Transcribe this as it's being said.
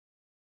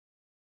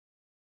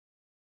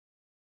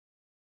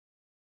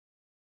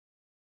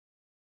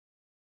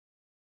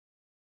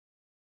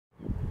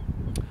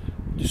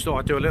Just thought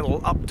I'd do a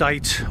little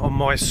update on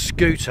my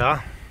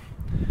scooter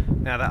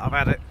now that I've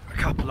had it a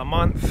couple of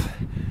months.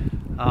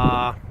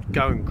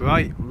 Going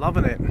great, I'm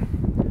loving it.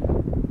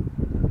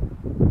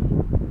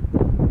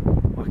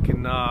 I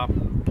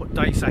can put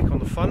day sack on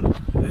the front,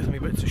 there's my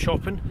bits of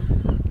shopping,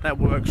 that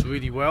works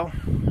really well.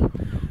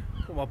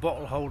 Put my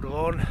bottle holder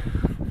on,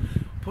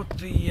 put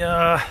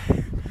the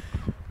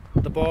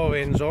bar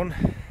ends on.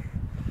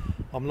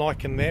 I'm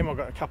liking them. I've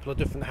got a couple of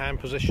different hand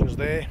positions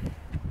there,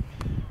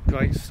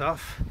 great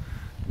stuff.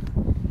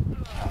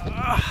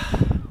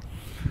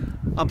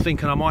 I'm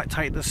thinking I might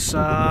take this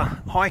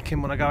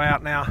hiking when I go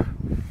out now.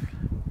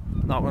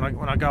 Like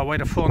when I go away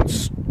to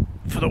France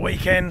for the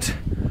weekend,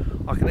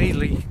 I can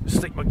easily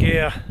stick my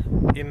gear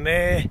in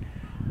there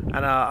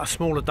and a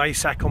smaller day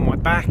sack on my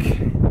back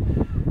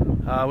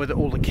with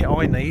all the kit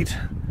I need.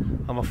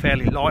 I'm a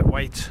fairly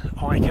lightweight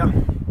hiker,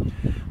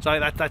 so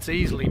that's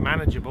easily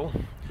manageable.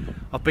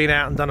 I've been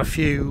out and done a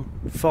few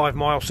 5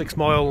 mile, 6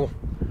 mile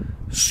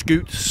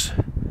scoots,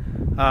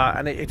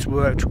 and it's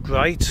worked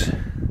great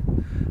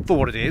for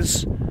what it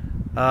is.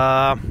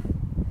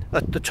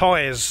 The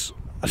tyres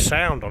are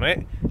sound on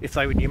it. If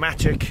they were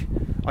pneumatic,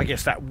 I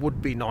guess that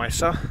would be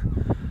nicer.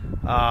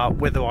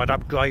 Whether I'd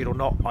upgrade or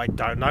not, I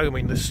don't know. I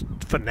mean, this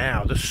for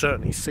now, this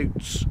certainly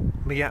suits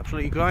me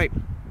absolutely great.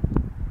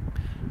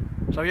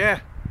 So yeah,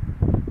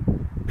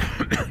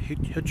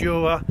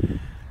 Hudora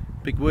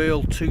Big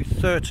Wheel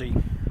 230,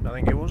 I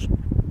think it was.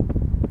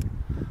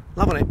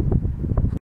 Loving it.